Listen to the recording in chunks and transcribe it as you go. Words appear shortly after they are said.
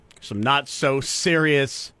some not so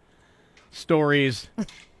serious stories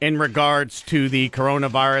in regards to the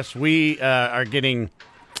coronavirus. We are getting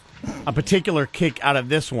a particular kick out of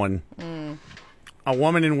this one. A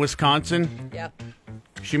woman in Wisconsin. Yep.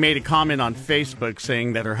 She made a comment on Facebook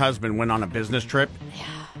saying that her husband went on a business trip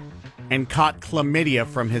and caught chlamydia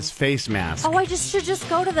from his face mask. Oh, I should just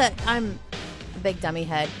go to the... I'm a big dummy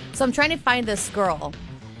head. So I'm trying to find this girl,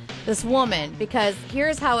 this woman, because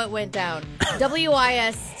here's how it went down.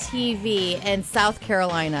 WIS-TV in South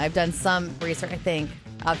Carolina. I've done some research, I think.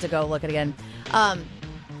 I'll have to go look at it again.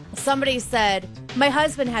 Somebody said, my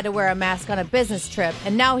husband had to wear a mask on a business trip,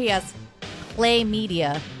 and now he has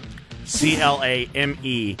chlamydia.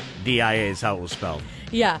 Clamedia is how it was spelled.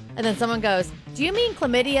 Yeah. And then someone goes, do you mean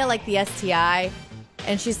chlamydia like the STI?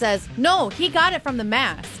 And she says, no, he got it from the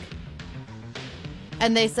mask.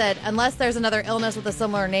 And they said, unless there's another illness with a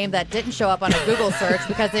similar name that didn't show up on a Google search,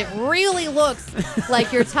 because it really looks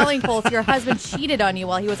like you're telling folks your husband cheated on you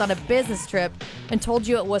while he was on a business trip and told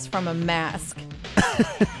you it was from a mask.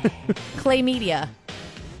 Chlamydia.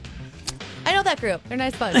 I know that group. They're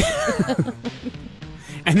nice bunch.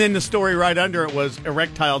 And then the story right under it was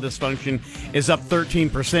erectile dysfunction is up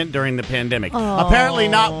 13% during the pandemic. Oh, apparently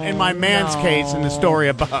not in my man's case in the story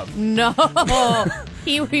above. No.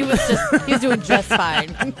 He was doing just fine.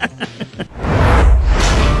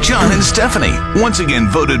 John and Stephanie, once again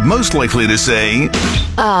voted most likely to say,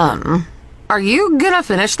 are you gonna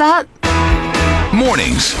finish that?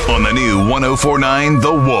 Mornings on the new 1049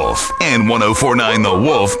 The Wolf and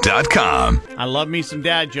 1049thewolf.com. I love me some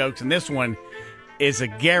dad jokes, and this one is a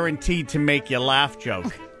guaranteed to make you laugh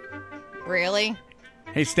joke. Really?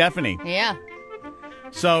 Hey, Stephanie. Yeah.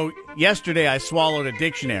 So, yesterday I swallowed a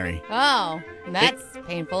dictionary. Oh, that's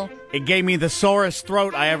painful. It gave me the sorest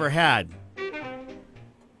throat I ever had.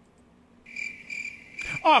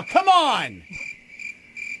 Oh, come on!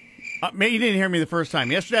 Maybe you didn't hear me the first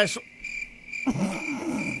time. Yesterday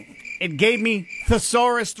it gave me the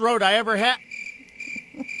sorest throat I ever had.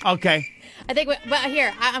 Okay. I think, but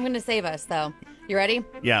here, I'm going to save us, though. You ready?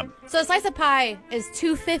 Yeah. So a slice of pie is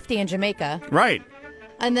 $2.50 in Jamaica. Right.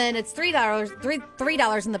 And then it's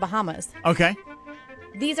 $3 in the Bahamas. Okay.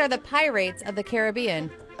 These are the pie rates of the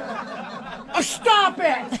Caribbean. Oh, stop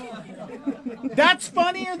it! That's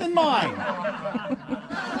funnier than mine.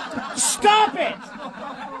 Stop it!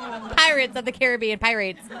 Pirates of the Caribbean,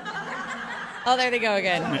 pirates. Oh, there they go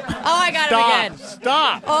again. Oh, I got him again.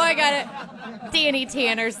 Stop. Oh, I got it. Danny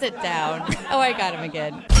Tanner, sit down. Oh, I got him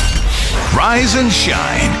again. Rise and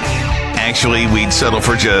shine. Actually, we'd settle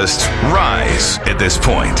for just rise at this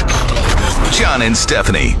point. John and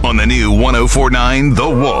Stephanie on the new 1049 The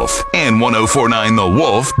Wolf and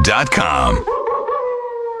 1049thewolf.com.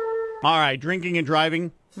 All right, drinking and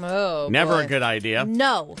driving. Oh, Never boy. a good idea.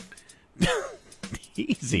 No.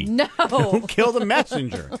 Easy. No. Don't kill the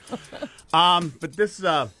messenger. But this,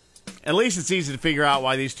 at least it's easy to figure out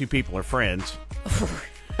why these two people are friends.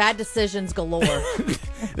 Bad decisions galore.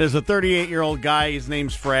 There's a 38-year-old guy. His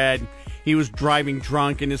name's Fred. He was driving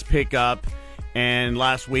drunk in his pickup and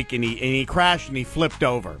last week, and he crashed and he flipped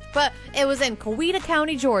over. But it was in Coweta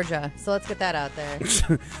County, Georgia. So let's get that out there.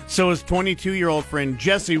 So his 22-year-old friend,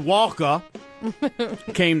 Jessie Walker,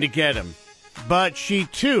 came to get him. But she,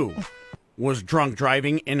 too, was drunk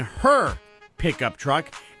driving in her pickup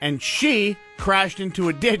truck, and she crashed into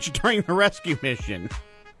a ditch during the rescue mission.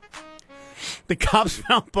 The cops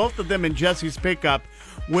found both of them in Jessie's pickup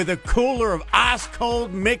with a cooler of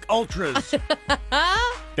ice-cold Mick Ultras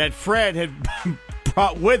that Fred had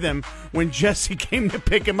brought with him when Jessie came to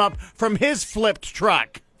pick him up from his flipped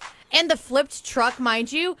truck. And the flipped truck,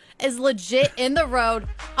 mind you, is legit in the road,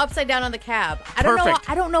 upside down on the cab. I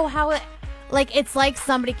don't know how it... Like, it's like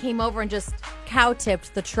somebody came over and just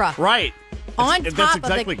cow-tipped the truck. Right. On top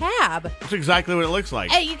of the cab. That's exactly what it looks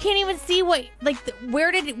like. Hey, you can't even see what, like,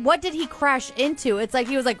 what did he crash into? It's like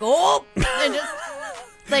he was like, oh, and just,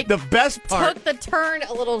 like, the best part took the turn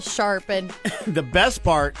a little sharp. And the best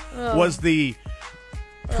part was the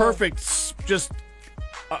perfect, just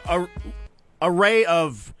array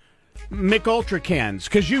of Mick Ultra cans.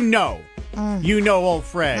 Because you know old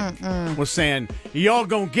Fred was saying, y'all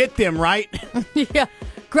gonna get them, right? Yeah.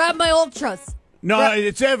 Grab my Ultras. No,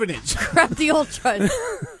 it's evidence. Grab the Ultras.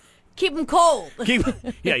 Keep them cold. You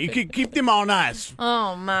can keep them on ice.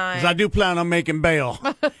 Oh, my. Because I do plan on making bail.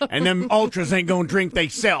 And them Ultras ain't going to drink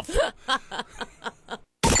theyself.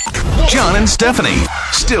 John and Stephanie,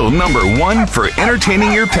 still number one for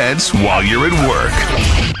entertaining your pets while you're at work.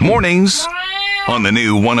 Mornings on the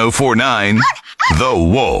new 1049 The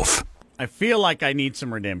Wolf. I feel like I need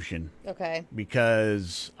some redemption. Okay.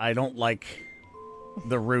 Because I don't like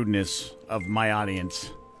the rudeness of my audience.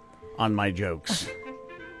 on my jokes.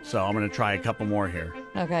 So I'm going to try a couple more here.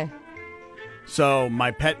 Okay. So my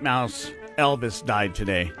pet mouse, Elvis, died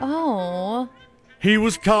today. Oh. He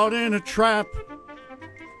was caught in a trap.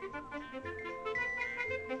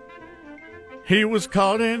 He was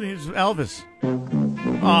caught in his Elvis.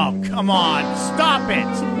 Oh, come on. Stop it.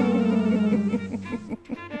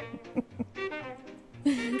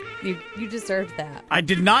 You deserved that. I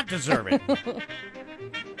did not deserve it.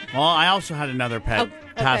 Well, I also had another pet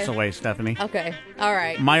pass away, Stephanie. Okay. All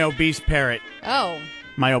right. My obese parrot. Oh.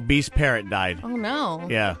 My obese parrot died. Oh, no.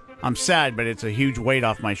 Yeah. I'm sad, but it's a huge weight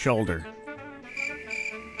off my shoulder.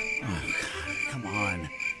 Oh, come on.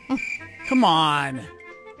 Come on.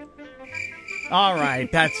 All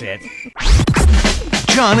right, that's it.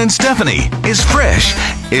 John and Stephanie is fresh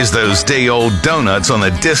is those day-old donuts on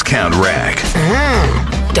the discount rack.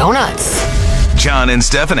 Donuts. John and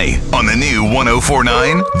Stephanie on the new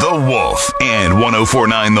 104.9 The Wolf and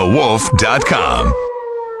 104.9thewolf.com.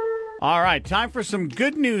 All right, time for some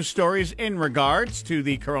good news stories in regards to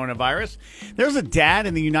the coronavirus. There's a dad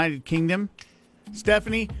in the United Kingdom,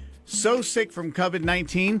 Stephanie, so sick from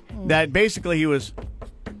COVID-19 that basically he was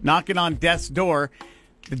knocking on death's door.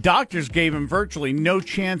 The doctors gave him virtually no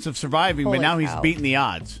chance of surviving, Holy but now he's cow. beating the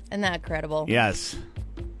odds. Isn't that incredible? Yes.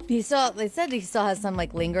 They said he still has some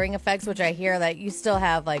like lingering effects, which I hear that you still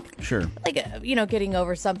have Sure. getting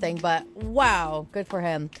over something, but wow, good for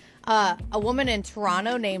him. A woman in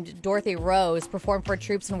Toronto named Dorothy Rose performed for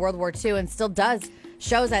troops in World War II and still does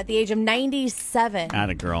shows at the age of 97.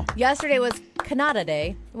 Atta girl. Yesterday was Canada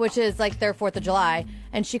Day, which is like their 4th of July,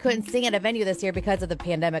 and she couldn't sing at a venue this year because of the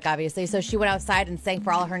pandemic, obviously. So she went outside and sang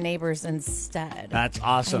for all her neighbors instead. That's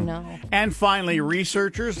awesome. I know. And finally,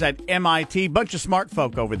 researchers at MIT, bunch of smart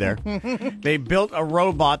folk over there, they built a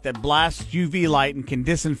robot that blasts UV light and can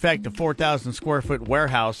disinfect a 4,000 square foot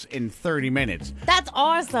warehouse in 30 minutes. That's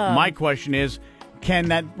awesome. My question is, can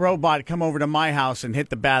that robot come over to my house and hit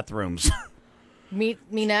the bathrooms? Me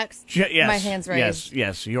next? Yes. My hand's raised.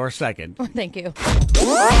 Yes, you're second. Thank you.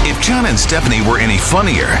 If John and Stephanie were any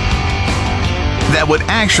funnier, that would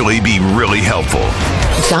actually be really helpful.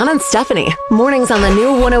 John and Stephanie. Mornings on the new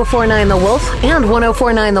 104.9 The Wolf and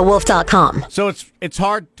 104.9thewolf.com. So it's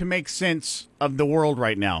hard to make sense of the world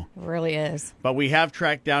right now. It really is. But we have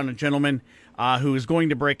tracked down a gentleman who is going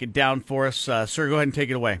to break it down for us. Sir, go ahead and take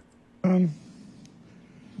it away.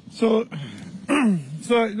 So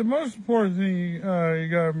the most important thing you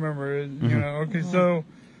gotta remember is,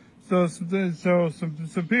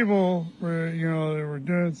 some people were, they were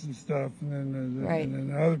doing some stuff, and then Right.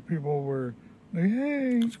 and then other people were like,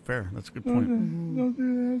 hey, That's fair. That's a good point. don't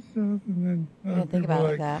do that stuff, and then I other didn't think people about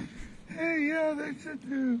were it like that. hey, yeah, they should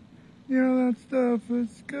do, that stuff.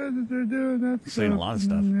 It's good that they're doing that stuff. Saying a lot of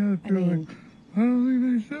stuff. And then the other people I were mean- like, I don't think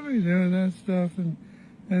they should be doing that stuff, and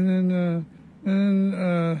then the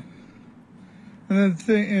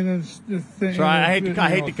thing. So I hate to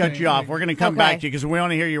cut you off. We're going to come Okay. back to you because we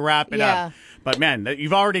want to hear you wrap it Yeah. up. But man,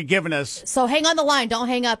 you've already given us, So hang on the line. Don't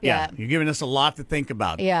hang up yet. you've given us a lot to think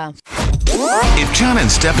about. Yeah. If John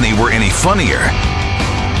and Stephanie were any funnier,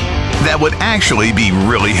 that would actually be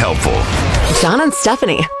really helpful. John and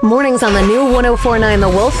Stephanie. Mornings on the new 104.9 The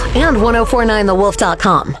Wolf and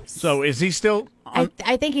 104.9thewolf.com. So is he still?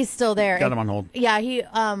 I think he's still there. Got him on hold. Yeah, we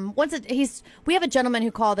have a gentleman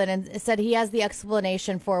who called in and said he has the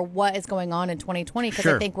explanation for what is going on in 2020 because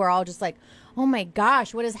Sure. I think we're all just like, oh my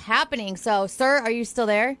gosh, what is happening? So, sir, are you still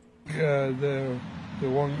there? The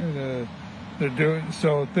one they're doing,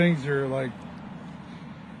 so things are like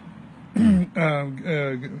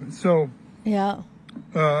so Yeah.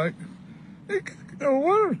 what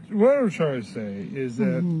I'm trying to say is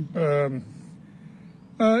that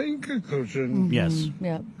in conclusion, Yes.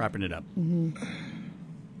 Yeah. Wrapping it up.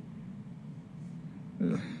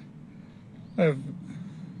 I have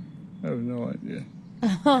no idea.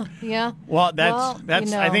 Yeah. Well, Well,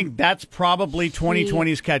 I think that's probably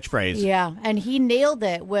 2020's catchphrase. Yeah. And he nailed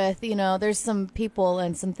it with, there's some people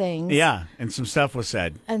and some things. Yeah, and some stuff was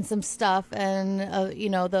said. And some stuff. And, he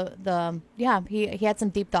had some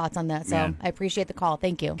deep thoughts on that. So Yeah. I appreciate the call.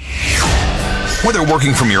 Thank you. Whether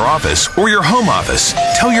working from your office or your home office,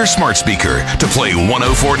 tell your smart speaker to play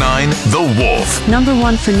 104.9 The Wolf. Number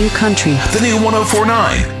one for new country. The new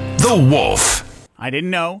 104.9 The Wolf. I didn't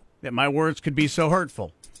know that my words could be so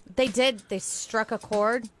hurtful. They did. They struck a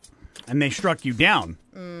chord. And they struck you down.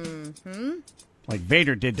 like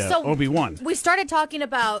Vader did to So- Obi-Wan. We started talking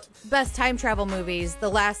about best time travel movies the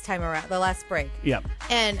last break. Yep.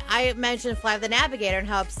 And I mentioned Flight of the Navigator and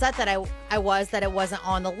how upset that I was that it wasn't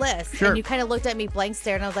on the list. Sure. And you kind of looked at me blank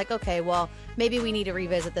stare, and I was like, okay, well, maybe we need to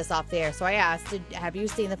revisit this off the air. So I asked, have you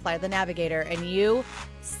seen the Flight of the Navigator? And you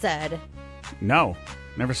said, No,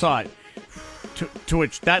 never saw it. To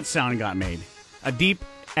which that sound got made. A deep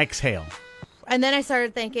exhale. and then I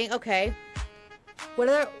started thinking, okay, what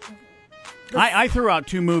are I threw out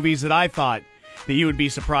 2 movies that I thought that you would be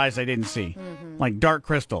surprised I didn't see, like Dark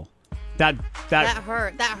Crystal. That that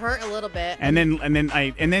hurt a little bit. and then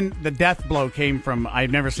the death blow came from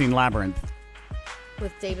I've never seen Labyrinth.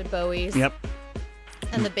 With David Bowie's. Yep.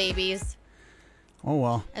 And the babies. Oh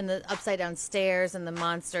well, And the upside down stairs and the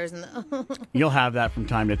monsters and the you'll have that from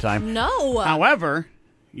time to time. No. However,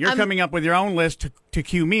 you're coming up with your own list to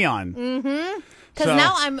cue me on. Because So-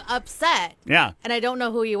 now I'm upset. Yeah, And I don't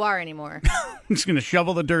know who you are anymore. I'm just gonna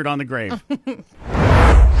shovel the dirt on the grave.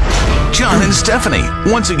 John and Stephanie,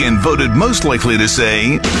 once again voted most likely to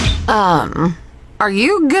say Are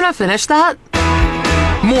you gonna finish that?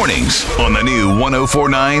 mornings on the new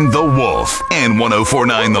 1049 The Wolf and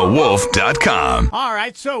 1049thewolf.com. All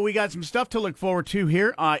right, so we got some stuff to look forward to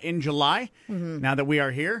here in July. Now that we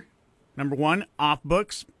are here, number 1, off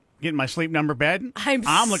books. Getting my Sleep Number bed.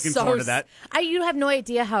 I'm looking forward to that. You have no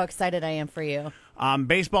idea how excited I am for you.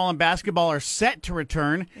 Baseball and basketball are set to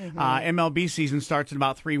return. MLB season starts in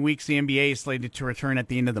about 3 weeks. The NBA is slated to return at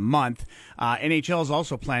the end of the month. NHL is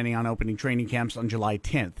also planning on opening training camps on July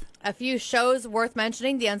 10th. A few shows worth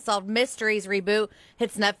mentioning. The Unsolved Mysteries reboot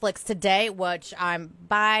hits Netflix today, which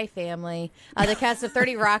bye, family. The cast of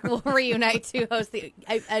 30 Rock will reunite to host the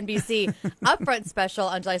NBC Upfront special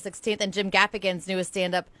on July 16th, and Jim Gaffigan's newest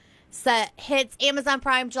stand-up set hits Amazon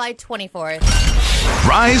Prime July 24th.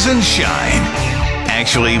 Rise and shine.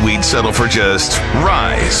 Actually, we'd settle for just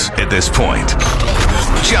rise at this point.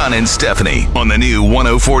 John and Stephanie on the new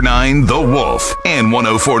 1049 The Wolf and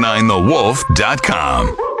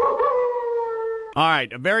 1049thewolf.com. All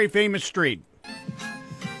right, a very famous street.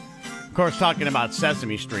 Of course, talking about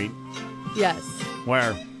Sesame Street, Yes.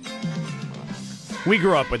 where we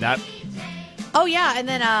grew up with that. Oh, yeah, and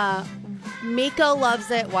then Miko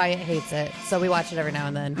loves it, Wyatt hates it. So we watch it every now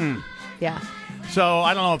and then. Yeah. So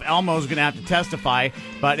I don't know if Elmo's going to have to testify,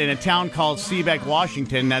 but in a town called Seabeck,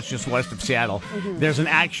 Washington, that's just west of Seattle, there's an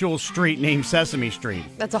actual street named Sesame Street.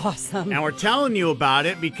 That's awesome. And we're telling you about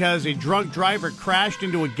it because a drunk driver crashed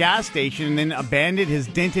into a gas station and then abandoned his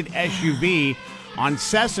dented SUV on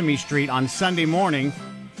Sesame Street on Sunday morning,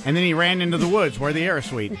 and then he ran into the woods where the air is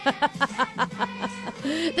sweet.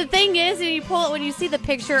 The thing is, when you see the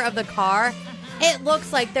picture of the car, it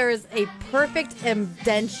looks like there is a perfect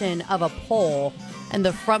indentation of a pole in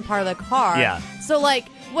the front part of the car. Yeah. So,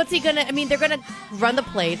 what's he gonna? I mean, they're gonna run the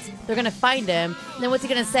plates. They're gonna find him. And then what's he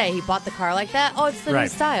gonna say? He bought the car like that? Oh, it's the new Right.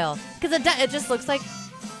 style. Because it just looks like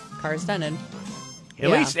car's dented.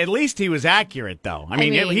 At least he was accurate, though. I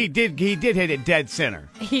mean, mean- he did hit it dead center.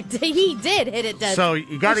 He did hit it dead. So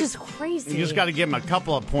you got which is crazy. You just got to give him a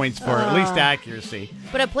couple of points for at least accuracy.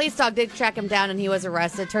 But a police dog did track him down, and he was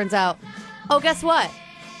arrested. Turns out, oh, guess what?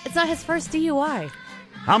 It's not his first DUI.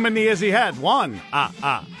 How many has he had? 1,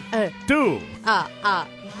 2,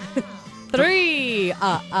 3,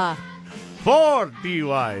 4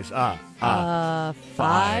 DUIs,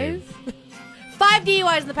 5. 5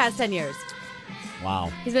 DUIs in the past 10 years.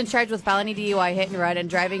 Wow. He's been charged with felony DUI, hit and run, and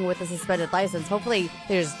driving with a suspended license. Hopefully,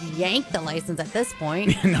 they just yank the license at this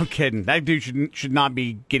point. No kidding. That dude should not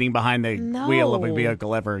be getting behind the wheel of a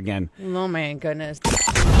vehicle ever again. Oh, my goodness.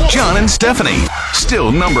 John and Stephanie,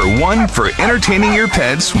 still number 1 for entertaining your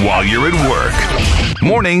pets while you're at work.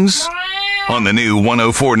 Mornings on the new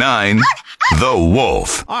 1049 The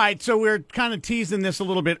Wolf. All right, so we're kind of teasing this a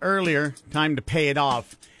little bit earlier. Time to pay it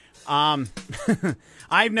off. I've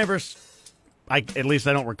never, at least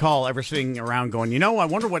I don't recall ever sitting around going, I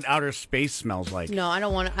wonder what outer space smells like. No, I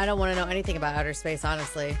don't want to know anything about outer space,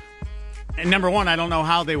 honestly. And number 1, I don't know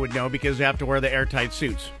how they would know because they have to wear the airtight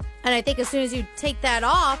suits. And I think as soon as you take that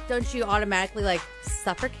off, don't you automatically,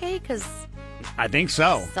 suffocate? Because I think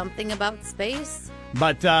so. something about space?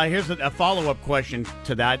 But here's a follow-up question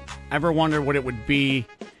to that. Ever wonder what it would be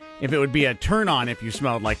if it would be a turn-on if you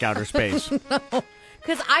smelled like outer space?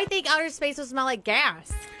 Because I think outer space would smell like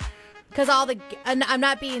gas. Because and I'm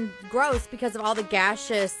not being gross, because of all the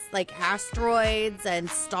gaseous, asteroids and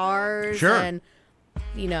stars. Sure. And,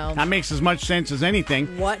 That makes as much sense as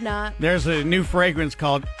anything. whatnot. There's a new fragrance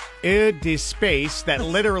called Eau de Space that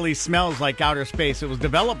literally smells like outer space. It was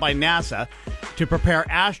developed by NASA to prepare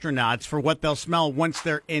astronauts for what they'll smell once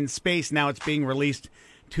they're in space. Now it's being released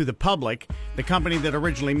to the public. The company that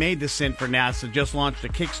originally made the scent for NASA just launched a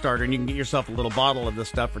Kickstarter, and you can get yourself a little bottle of this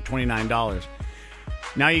stuff for $29.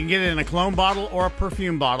 Now you can get it in a cologne bottle or a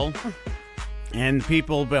perfume bottle, and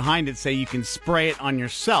people behind it say you can spray it on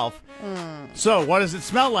yourself. So what does it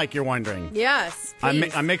smell like, you're wondering? Yes,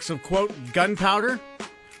 please. A mix of, quote, gunpowder,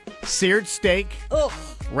 seared steak,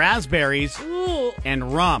 raspberries,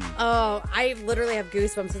 and rum. Oh, I literally have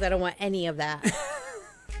goosebumps because I don't want any of that.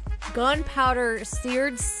 Gunpowder,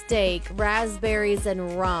 seared steak, raspberries,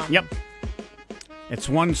 and rum. Yep. It's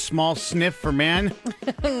one small sniff for man,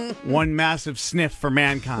 one massive sniff for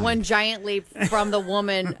mankind. One giant leap from the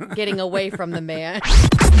woman getting away from the man.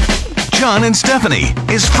 John and Stephanie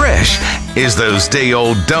is fresh as those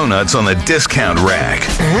day-old donuts on the discount rack.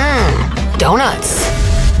 Donuts.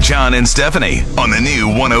 John and Stephanie on the new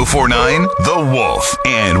 104.9 The Wolf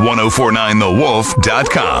and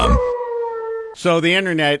 104.9thewolf.com. So the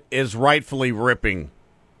internet is rightfully ripping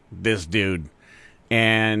this dude,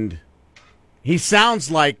 and he sounds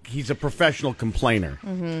like he's a professional complainer.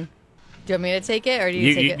 Mm-hmm. Do you want me to take it, or do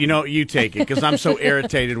you take it? You know, you take it, because I'm so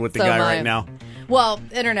irritated with the So guy am I. right now. Well,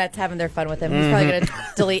 the internet's having their fun with him. He's probably going to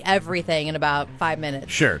delete everything in about 5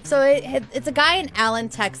 minutes. Sure. So it's a guy in Allen,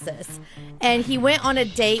 Texas, and he went on a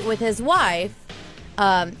date with his wife,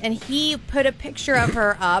 and he put a picture of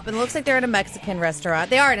her up, and it looks like they're in a Mexican restaurant.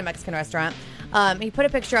 They are in a Mexican restaurant. He put a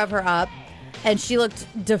picture of her up, and she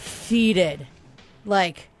looked defeated.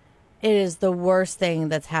 Like, it is the worst thing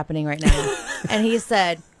that's happening right now. And he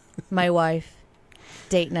said, "My wife,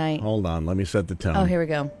 date night." Hold on, let me set the tone. Oh, here we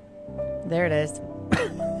go. There it is.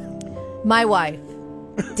 My wife,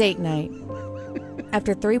 date night.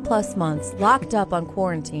 After 3+ months, locked up on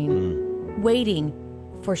quarantine, waiting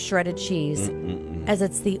for shredded cheese, as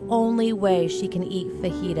it's the only way she can eat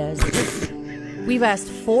fajitas. We've asked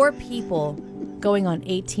 4 people, going on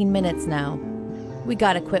 18 minutes now. We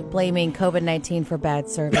gotta quit blaming COVID-19 for bad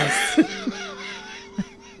service.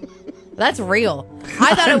 That's real.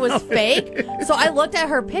 I thought it was fake, so I looked at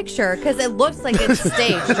her picture because it looks like it's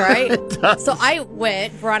staged, right? So I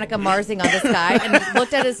went Veronica Marsing on this guy and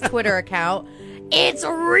looked at his Twitter account. It's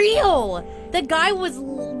real. The guy was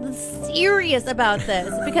serious about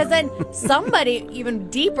this, because then somebody even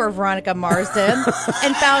deeper Veronica Marsed him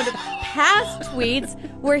and found past tweets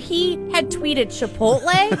where he had tweeted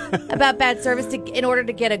Chipotle about bad service in order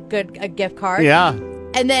to get a gift card. Yeah.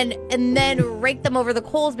 And then raked them over the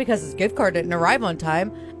coals because his gift card didn't arrive on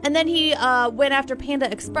time. And then he went after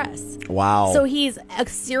Panda Express. Wow. So he's a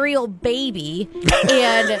serial baby,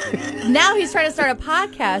 and now he's trying to start a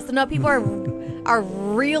podcast. And now people are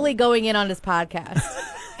really going in on his podcast.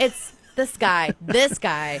 It's this guy. This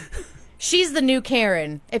guy. She's the new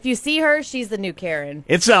Karen. If you see her, she's the new Karen.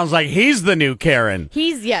 It sounds like he's the new Karen.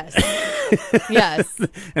 Yes. Yes.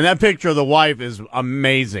 And that picture of the wife is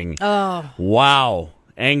amazing. Oh. Wow.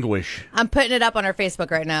 Anguish. I'm putting it up on our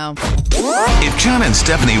Facebook right now. If John and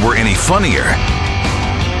Stephanie were any funnier,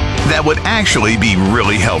 that would actually be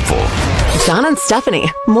really helpful. John and Stephanie.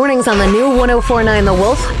 Mornings on the new 104.9 The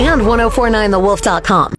Wolf and 104.9thewolf.com.